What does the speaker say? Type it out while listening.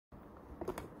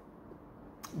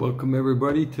Welcome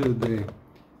everybody to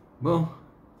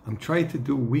I'm trying to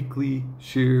do weekly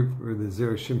shir for the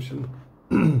Zera Shimshon.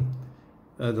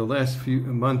 The last few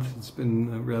months it's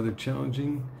been rather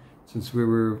challenging since we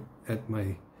were at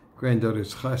my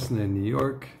granddaughter's chasna in New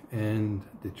York and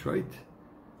Detroit,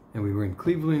 and we were in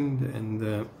Cleveland,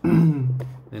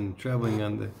 and traveling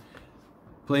on the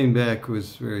plane back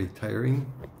was very tiring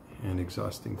and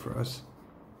exhausting for us.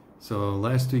 So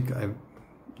last week I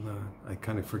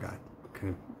kind of forgot.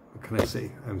 What can I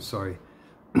say? I'm sorry.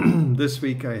 This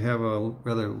week I have a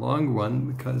rather long one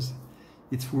because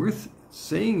it's worth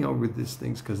saying over these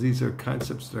things, because these are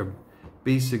concepts that are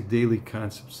basic daily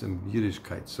concepts in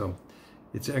Yiddishkeit. So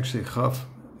it's actually Chaf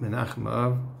Menachem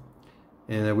Av,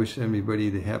 and I wish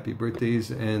everybody the happy birthdays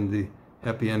and the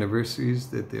happy anniversaries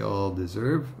that they all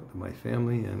deserve, my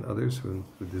family and others who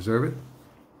deserve it.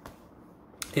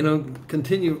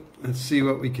 Continue and see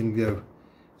what we can do.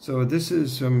 So this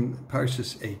is from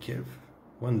Parshat Eikev,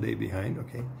 one day behind,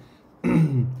 okay?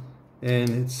 And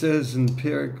it says in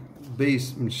Perak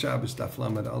Beis Shabbos Daf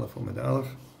Lamed Aleph Amud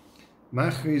Aleph,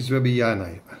 Machriz Rabbi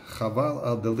Yanai, Chaval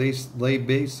al Delei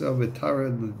Beis of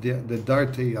Etara the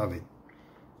Darte Yavid.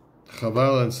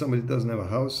 Chaval on somebody who doesn't have a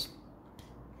house,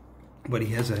 but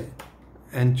he has an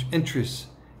interest,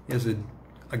 he has a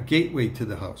gateway to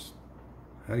the house.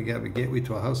 How do you have a gateway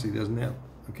to a house he doesn't have?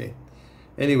 Okay.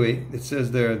 Anyway, it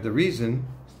says there the reason,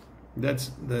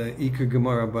 that's the Eikev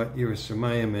Gemara about Yera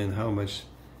Shimshon and how much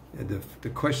the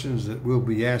questions that will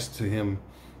be asked to him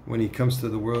when he comes to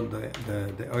the world, the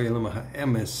Olam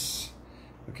HaEmes.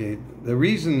 Okay, the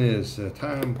reason is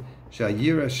Tam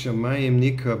Shayira Shamayim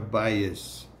Nikra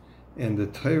Bayis, and the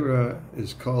Torah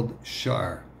is called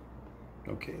Shar.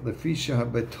 Okay, Lefisha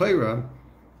BeTorah,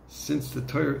 since the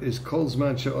Torah is Kol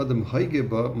Zman She'adam Haige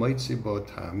Ba Moitzi Ba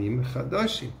Tamim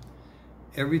Chadashim.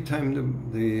 Every time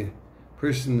the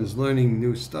person is learning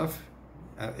new stuff,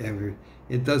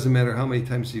 it doesn't matter how many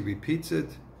times he repeats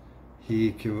it,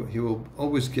 he will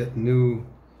always get newsies.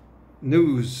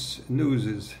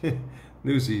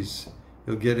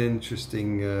 He'll get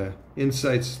interesting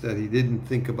insights that he didn't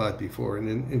think about before,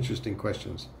 and interesting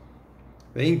questions.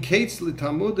 And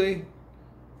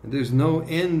there's no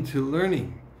end to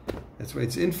learning. That's why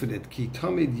it's infinite.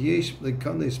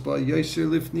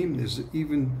 There's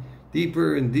even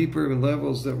deeper and deeper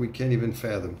levels that we can't even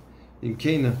fathom.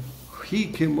 Therefore,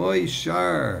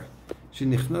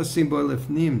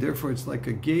 it's like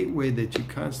a gateway that you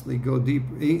constantly go deep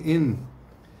in.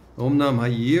 So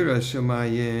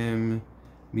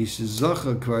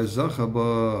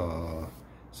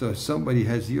if somebody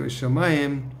has Yera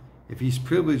Shamayim, if he's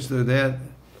privileged to that,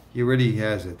 he already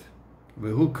has it.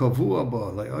 And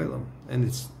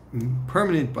it's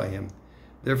permanent by him.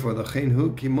 Therefore,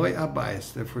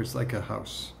 therefore it's like a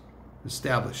house,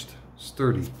 established,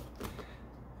 sturdy.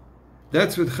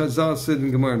 That's what Chazal said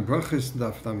in Gemara in Brachos,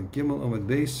 Daf Lamed Gimel Amud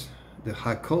Beis, the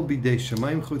Hakol Bidei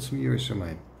Shamayim Chutz Mi Yera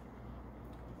Shamayim.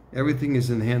 Everything is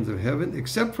in the hands of heaven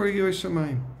except for Yera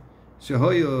Shamayim.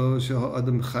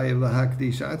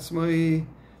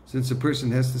 Since a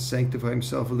person has to sanctify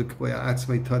himself, the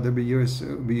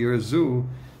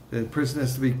person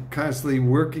has to be constantly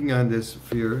working on this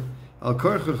fear. So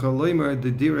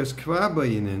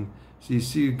you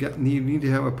see, you need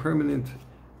to have a permanent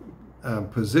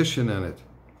position on it,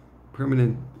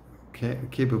 permanent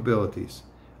capabilities.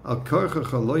 So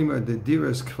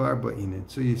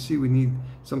you see, we need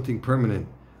something permanent.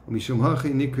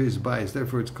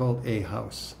 Therefore, it's called a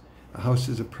house. A house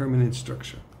is a permanent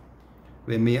structure.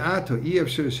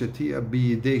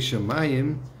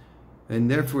 And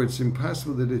therefore, it's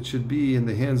impossible that it should be in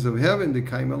the hands of heaven. The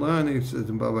Kaimalan, it says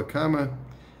in Bava Kama,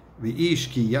 V'ish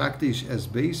ki yakdish as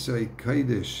beisai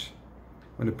kaidish.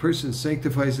 When a person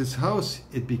sanctifies his house,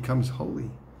 it becomes holy.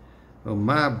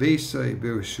 Ma beisai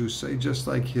berushusai, just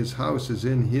like his house is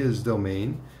in his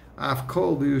domain. Af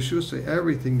kol berushusai,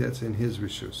 everything that's in his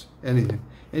rishus,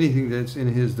 anything that's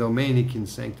in his domain, he can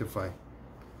sanctify.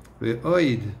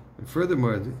 Ve'oid, and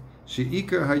furthermore,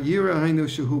 she'ikar hayira hainu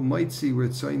shehu maitzi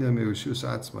ritzayna merushus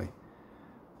atzmai.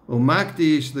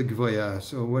 Umakdish legvoya.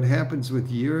 So what happens with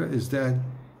Yira is that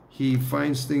he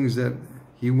finds things that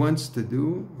he wants to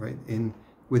do, right,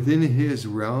 within his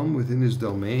realm, within his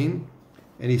domain,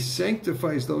 and he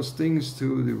sanctifies those things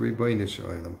to the Rebbeinu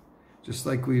Shalom. Just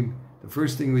like the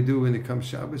first thing we do when it comes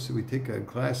Shabbos, we take a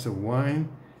glass of wine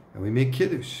and we make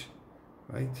Kiddush,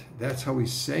 right? That's how we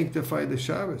sanctify the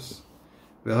Shabbos.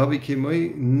 It's like a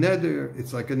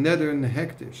neder in the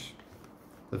hektish.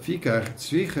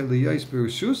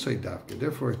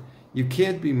 Therefore, you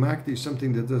can't be makdish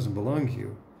something that doesn't belong to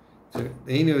you. So,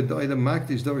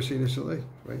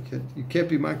 right? You can't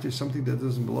be makdish something that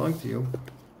doesn't belong to you.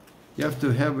 You have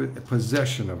to have a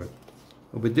possession of it.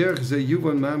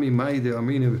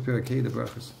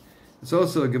 It's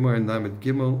also a Gemara in Lamed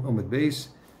Gimel Omid Beis.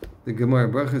 The Gemara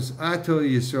Brachas Ato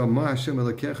Yisrael Ma Hashem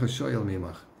Elokecha Shoyel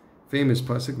Mimach. Famous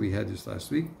pasuk we had this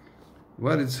last week.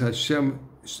 What is Hashem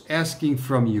asking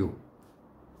from you?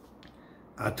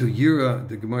 Ato Yira,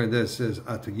 the Gemara there says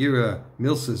Ato Yira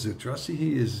Milsa Zutrasi.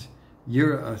 He is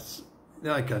Yira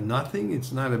like a nothing.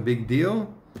 It's not a big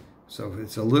deal. So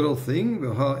it's a little thing.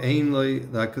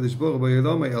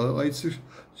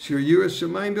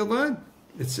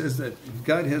 It says that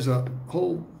God has a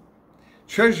whole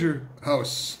treasure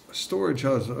house, storage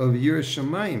house of Yiras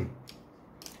Shamayim.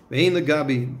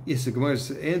 Yes, the Gemara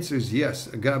answers yes.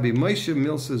 Agabi Moshe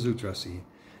Milsa Zutrasi.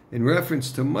 In reference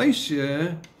to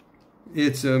Moshe,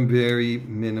 it's a very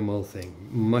minimal thing.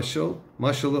 Mashal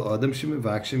Adam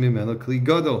Shemivakshim Imelo Kli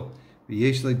Gadol.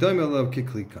 V'yesh Le'dom Elav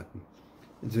Kikli Katan.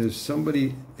 There's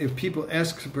somebody, if people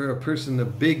ask for a person a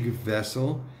big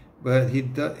vessel, but he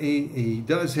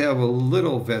does have a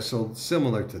little vessel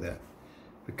similar to that.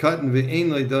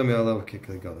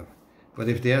 But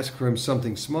if they ask for him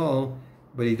something small,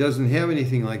 but he doesn't have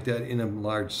anything like that in a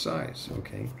large size,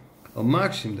 okay? The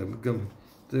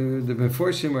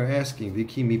Meforshim are asking,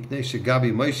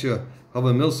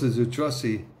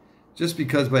 just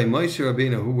because by Moshe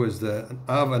Rabbeinu, who was the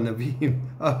Av Anavim,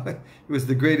 he was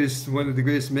the greatest, one of the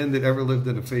greatest men that ever lived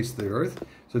on the face of the earth.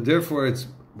 So therefore, it's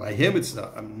by him, it's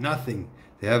nothing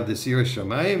to have the Zera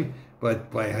Shamayim.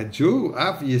 But by a Jew,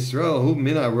 Av Yisrael, who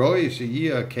Min Aroi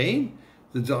Sheyia Cain,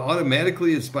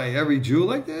 automatically it's by every Jew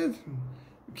like that.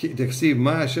 Like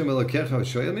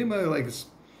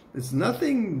it's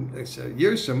nothing. It's Zera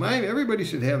Shamayim. Everybody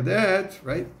should have that,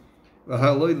 right? But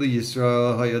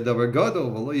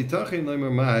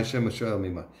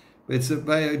it's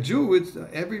by a Jew, it's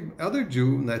every other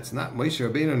Jew that's not Moshe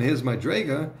Rabbeinu and his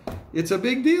Madrega, it's a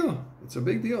big deal. It's a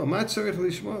big deal. What do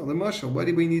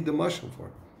we need the mashal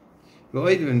for?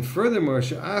 And furthermore, if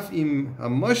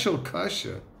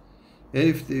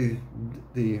the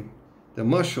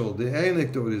mashal, the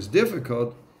anecdote is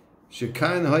difficult, and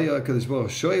here HaKadosh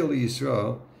Baruch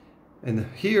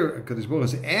Hu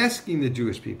is asking the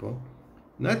Jewish people,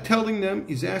 not telling them,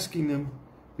 he's asking them,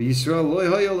 and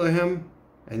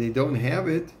they don't have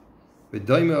it. It's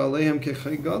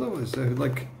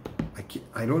like,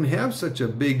 I don't have such a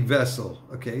big vessel,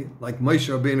 okay? Like Moshe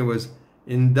Rabbeinu was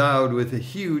endowed with a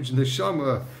huge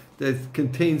neshama that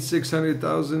contains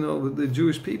 600,000 of the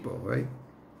Jewish people, right?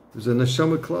 There's a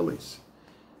neshama klalis.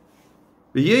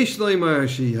 We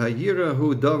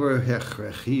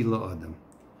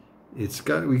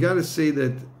got to say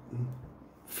that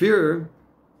fear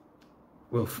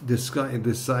will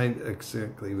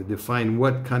define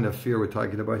what kind of fear we're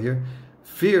talking about here.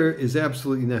 Fear is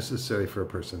absolutely necessary for a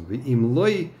person.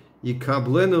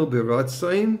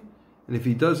 And if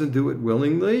he doesn't do it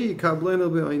willingly,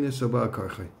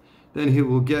 then he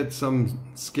will get some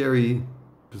scary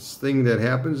thing that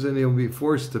happens and he'll be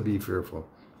forced to be fearful.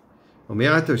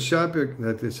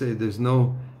 That they say there's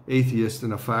no atheist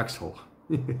in a foxhole.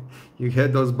 You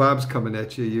had those bobs coming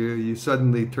at you, you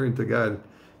suddenly turn to God.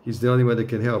 He's the only one that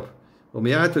can help. Even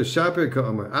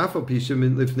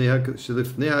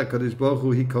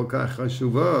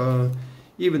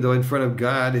though in front of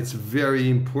God it's very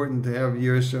important to have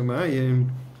Yiras Shamayim.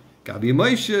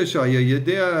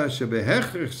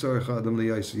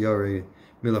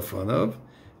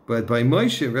 But by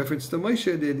Moshe, reference to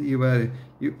Moshe, that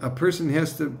a person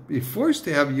has to be forced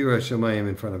to have Yiras Shamayim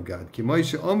in front of God. Ki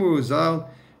Moshe Amru Zal,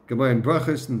 Gemara in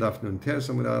Brachas and Daf Nun Tes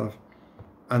Amud Aleph,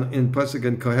 and in Pasuk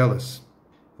and Koheles.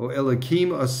 O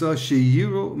Elokim Asa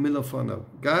Sheyiru Milafanav.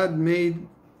 God made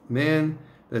man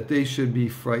that they should be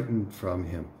frightened from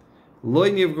him. Lo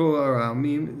Nivro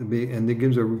Aramim, and it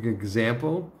gives an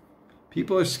example.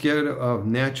 People are scared of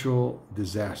natural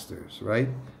disasters, right?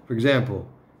 For example,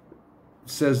 it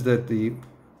says that the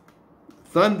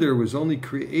thunder was only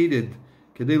created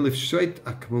in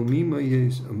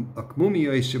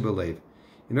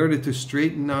order to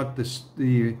straighten out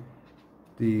the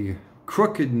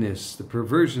crookedness, the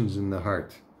perversions in the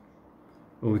heart.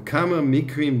 How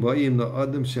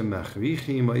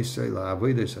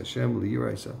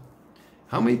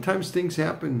many times things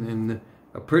happen and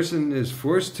a person is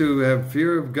forced to have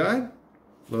fear of God?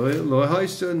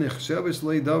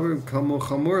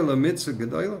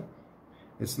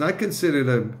 It's not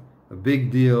considered a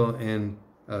big deal and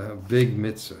a big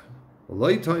mitzvah.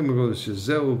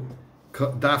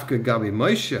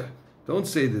 Don't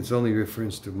say that it's only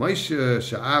reference to Moshe,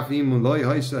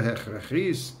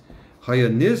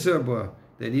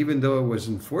 that even though it was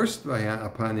enforced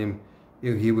upon him,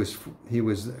 he was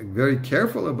very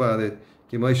careful about it.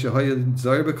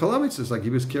 Like he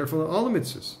was careful in all the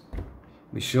mitzvahs.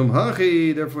 Mishum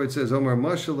hachi, therefore it says Omar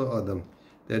Mashal Adam,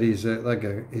 that he's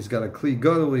he's got a kli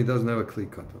gadol, he doesn't have a kli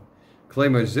gadol.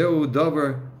 Kleimar zeu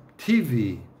davar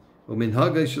TV,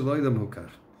 uminhagay shaloydam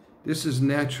hukach. This is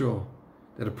natural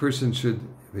that a person should.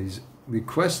 He's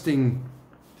requesting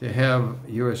to have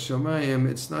Yiras Shamayim.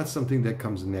 It's not something that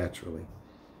comes naturally.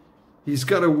 He's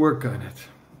got to work on it.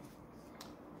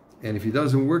 And if he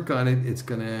doesn't work on it, it's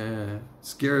going to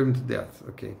scare him to death.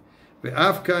 Okay.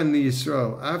 Ve'afkan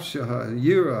Yisrael, afshaha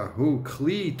yira hu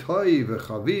kli toy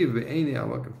ve'chaviv ve'eni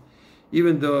amakim.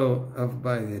 Even though,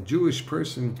 by a Jewish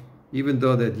person, even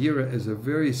though that yira is a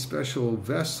very special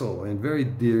vessel and very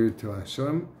dear to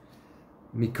Hashem,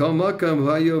 mikol makam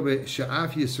hayo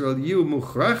ve'sha'af Yisrael yu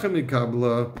muchrachem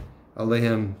mikabla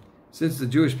alehem. Since the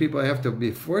Jewish people have to be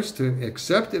forced to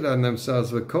accept it on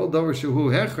themselves, ve'kol davar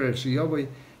shehu hechrech sheyavoi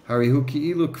harihu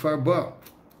ki'ilu kfar ba.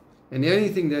 And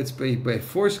anything that's by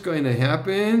force going to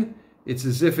happen, it's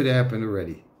as if it happened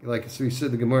already. Like we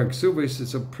said, the Gemara in Ksubis,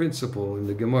 it's a principle in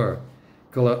the Gemara.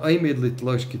 Anything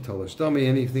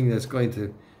that's going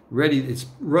to ready, it's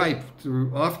ripe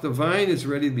off the vine, it's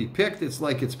ready to be picked. It's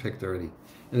like it's picked already.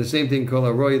 And the same thing called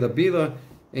a roy la bila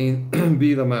and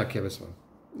bila ma'kevesman.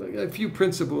 A few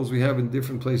principles we have in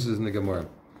different places in the Gemara.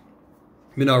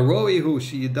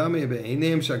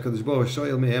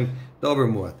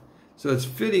 So it's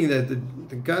fitting that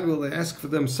the God will ask for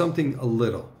them something a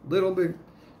little bit.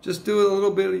 Just do a little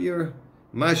bit of your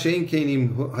mashein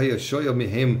kenim hayashoyel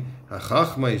mehem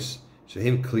hachachmais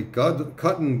shehem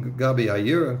katan gabi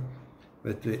hayira.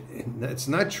 But it's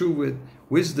not true with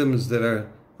wisdoms that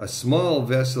are a small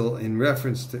vessel in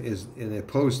reference to is in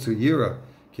opposed to yira.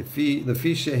 Kifi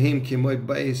lefi shehem kimoy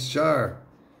bais shar,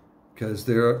 because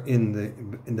they're in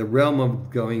the realm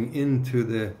of going into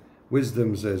the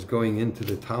wisdoms as going into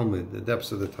the Talmud, the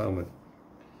depths of the Talmud.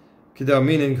 Kidar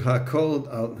meaning hakol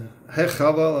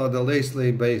hechaval adales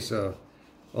le beisa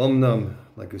omnam,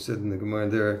 like we said in the Gemara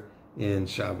there in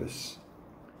Shabbos.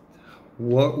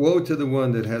 Woe to the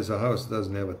one that has a house,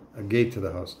 doesn't have a gate to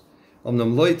the house.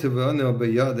 Omnam loy tevano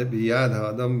biyad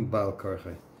ha'adam bal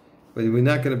karche. But we're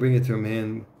not going to bring it to a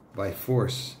man by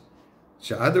force.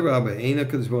 Sha'adarabba eina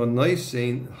k'deshbo nice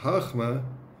saying hachma.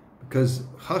 Because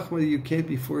Chachma, you can't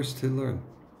be forced to learn.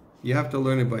 You have to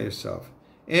learn it by yourself.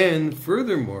 And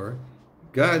furthermore,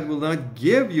 God will not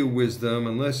give you wisdom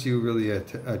unless you really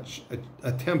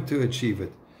attempt to achieve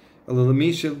it.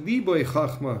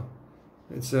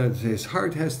 His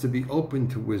heart has to be open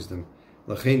to wisdom.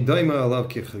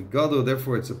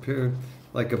 Therefore, it's appeared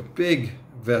like a big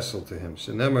vessel to him.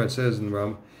 Shenemar, it says in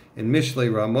Mishlei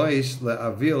Ramais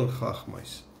le'avil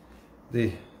Chachmais.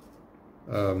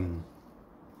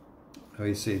 How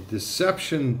you say,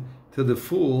 deception to the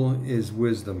fool is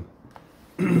wisdom.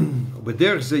 But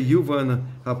there's a yuvan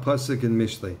hapasik in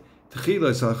Mishlei.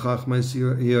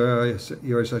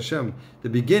 The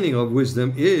beginning of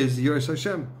wisdom is Yiras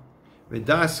Hashem.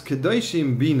 Vedas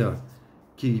kedoshim bina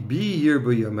ki bi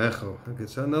yirbu yamecho.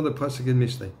 It's another pasuk in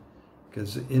Mishlei.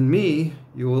 Because in me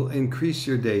you will increase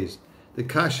your days. The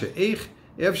kasha eich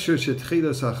efshur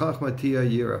shetchilas hachachma tia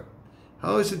yira.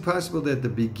 How is it possible that the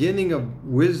beginning of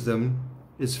wisdom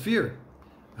is fear?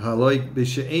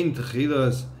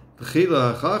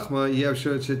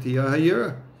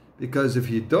 Because if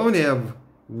you don't have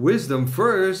wisdom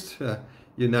first,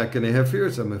 you're not going to have fear.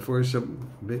 A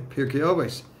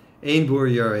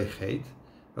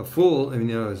fool, an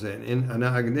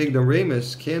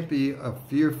ignoramus can't be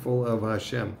fearful of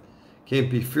Hashem, can't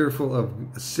be fearful of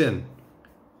sin.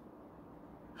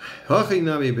 My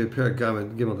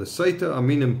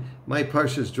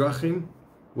Parshas Drachim.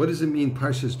 What does it mean,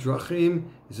 Parshas Drachim?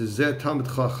 It's a Zer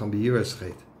Talmid Chacham b'yiras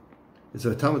chet. It's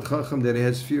a Talmid Chacham that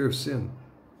has fear of sin.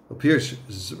 Rashi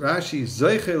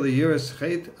Zeiche liyiras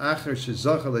chet acher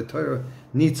shezacha leTorah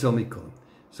nitzal mikol.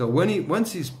 So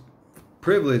once he's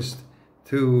privileged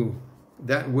to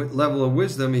that level of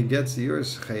wisdom, he gets the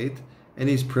yiras chet, and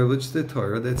he's privileged to the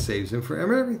Torah that saves him from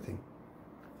everything.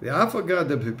 Even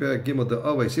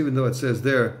though it says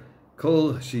there,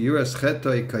 Kol shiyiras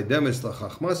chetoi kaidemis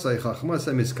lachachmasai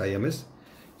chachmasai miskayemis.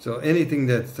 So anything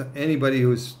that anybody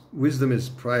whose wisdom is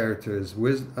prior to his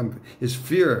wisdom, his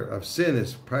fear of sin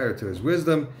is prior to his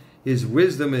wisdom is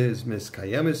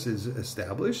miskayemis, is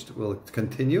established, will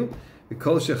continue.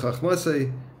 Kol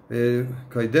shechachmasai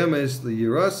kaidemis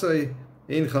liyirasai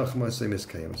ein chachmasai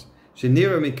miskayemis.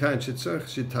 Shenira mikan shetzach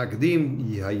shetagdim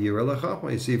yihayira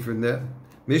lachachma. You see from that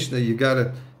Mishnah, you got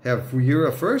to have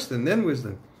Yira first and then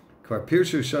wisdom. So what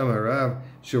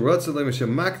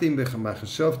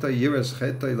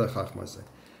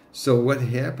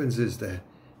happens is that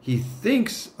he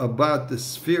thinks about the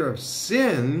sphere of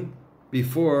sin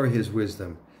before his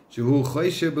wisdom. Shehu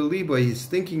choishe belibo, he's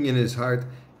thinking in his heart,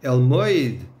 El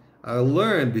moed, I'll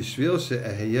learn, bishvil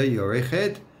she'eheye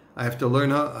yorechet, I have to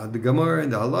learn the Gemara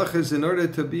and the halachas in order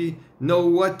to know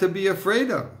what to be afraid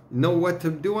of, know what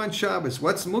to do on Shabbos,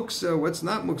 what's muksa, what's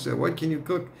not muksa, what can you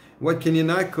cook, what can you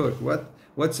not cook,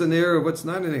 what's an erev, what's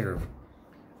not an erev.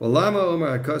 Well, lama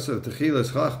omar akasav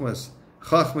techilas chachma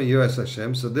yiras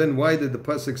Hashem. So then, why did the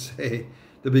pasuk say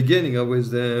the beginning of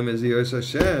wisdom is yiras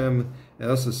Hashem? It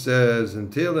also says in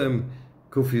Tehillim,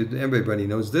 Kufiyud, everybody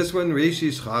knows this one,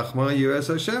 Rishis chachma yiras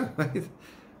Hashem, right?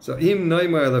 So, im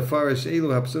noimar lefarish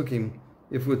elu hapsukim.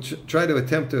 If we try to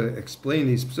attempt to explain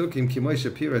these psukim, kimoy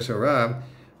shapirash harav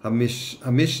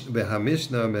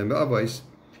hamishna me'avos,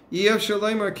 Eikev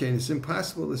shaloimar kain. It's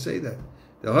impossible to say that.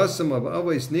 The hasam of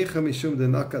avos nicha mishum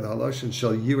denakad haloshen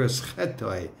shal yiras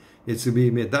chetoi. It's to be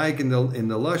medaik in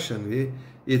the lashon.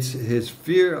 It's his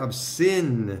fear of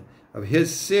sin, of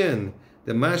his sin.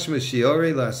 The mashma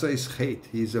shiore lasois chet.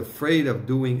 He's afraid of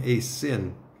doing a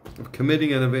sin, of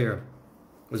committing an avera.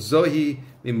 Zohi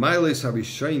mimailis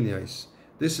harishaynis.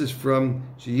 This is from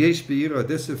sheyesh beira.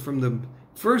 This is from the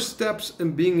first steps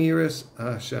in being yiras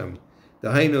Hashem. The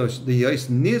hainos the yais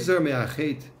nizar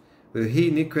me'achet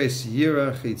v'hi nikres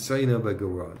yira chitzayna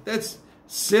v'gura. That's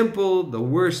simple, the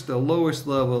lowest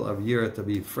level of yira, to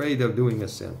be afraid of doing a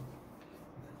sin.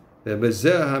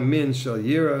 Ve'bezeh hamin shal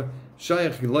yira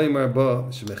shayach loymar ba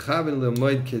shemechaven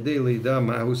le'moed kedei lida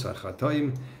mahus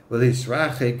hachatoim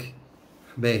v'lisrachik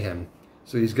mehem.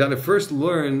 So he's got to first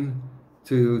learn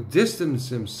to distance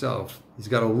himself. He's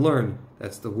got to learn,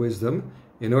 that's the wisdom,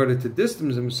 in order to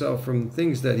distance himself from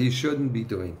things that he shouldn't be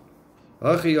doing.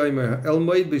 About Yiras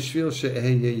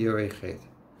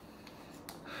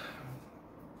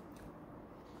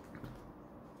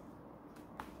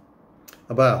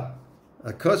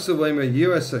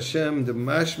Hashem, the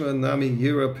mashma nami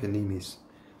yira penimis.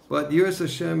 But Yiras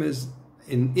Hashem is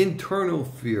an internal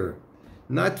fear,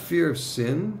 not fear of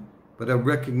sin, but a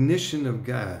recognition of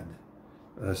God,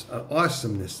 an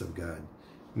awesomeness of God.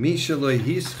 Mishaloi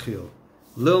hischil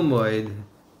lilmoid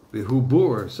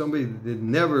behubur. Somebody that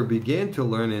never began to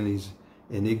learn, and he's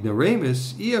in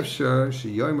ignoramus. Iafshar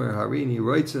sheyomer harini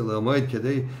roitze lilmoid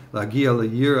kadei lagia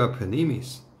leyira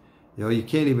penimis. You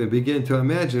can't even begin to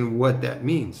imagine what that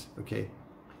means. Okay,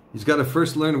 he's got to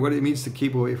first learn what it means to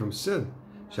keep away from sin.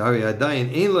 He doesn't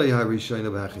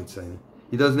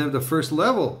have the first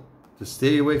level to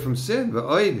stay away from sin.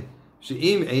 Because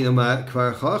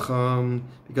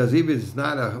if he's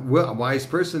not a wise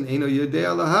person, he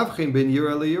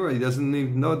doesn't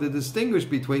even know to distinguish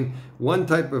between one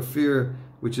type of fear,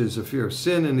 which is a fear of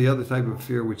sin, and the other type of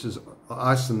fear, which is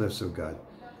awesomeness of God.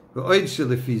 Yiras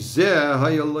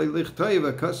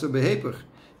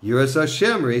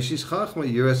Hashem, Reishis Chachma,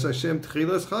 Yiras Hashem,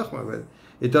 Tchilas Chachma. But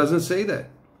it doesn't say that.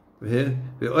 It's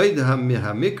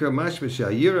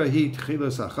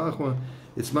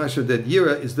mashma that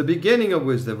Yira is the beginning of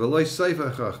wisdom.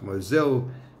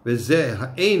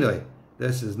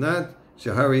 This is not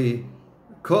Shahari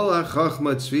Kol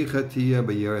HaChachma Tzvicha Tiya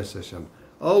B'Yiras Hashem.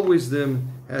 All wisdom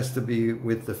has to be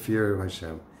with the fear of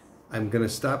Hashem. I'm going to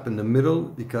stop in the middle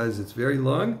because it's very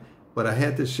long, but I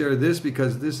had to share this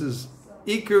because this is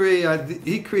Ikri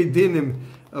Dinim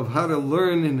of how to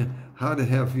learn and how to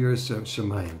have Yiras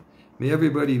Shemayim. May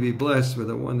everybody be blessed with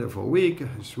a wonderful week,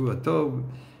 Shvua Tov,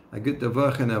 a good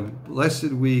davach, and a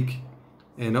blessed week.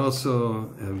 And also,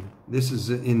 this is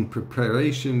in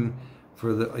preparation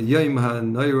for the Yom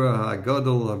HaNoira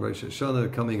HaGadol of Rosh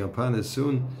Hashanah coming upon us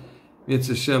soon.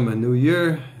 Mitzvah Hashem, a new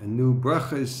year, a new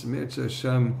brachas, Mitzvah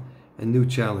Hashem, and new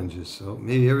challenges. So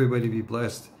may everybody be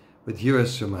blessed with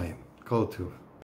Yiras Shemayim. Kol Tuv.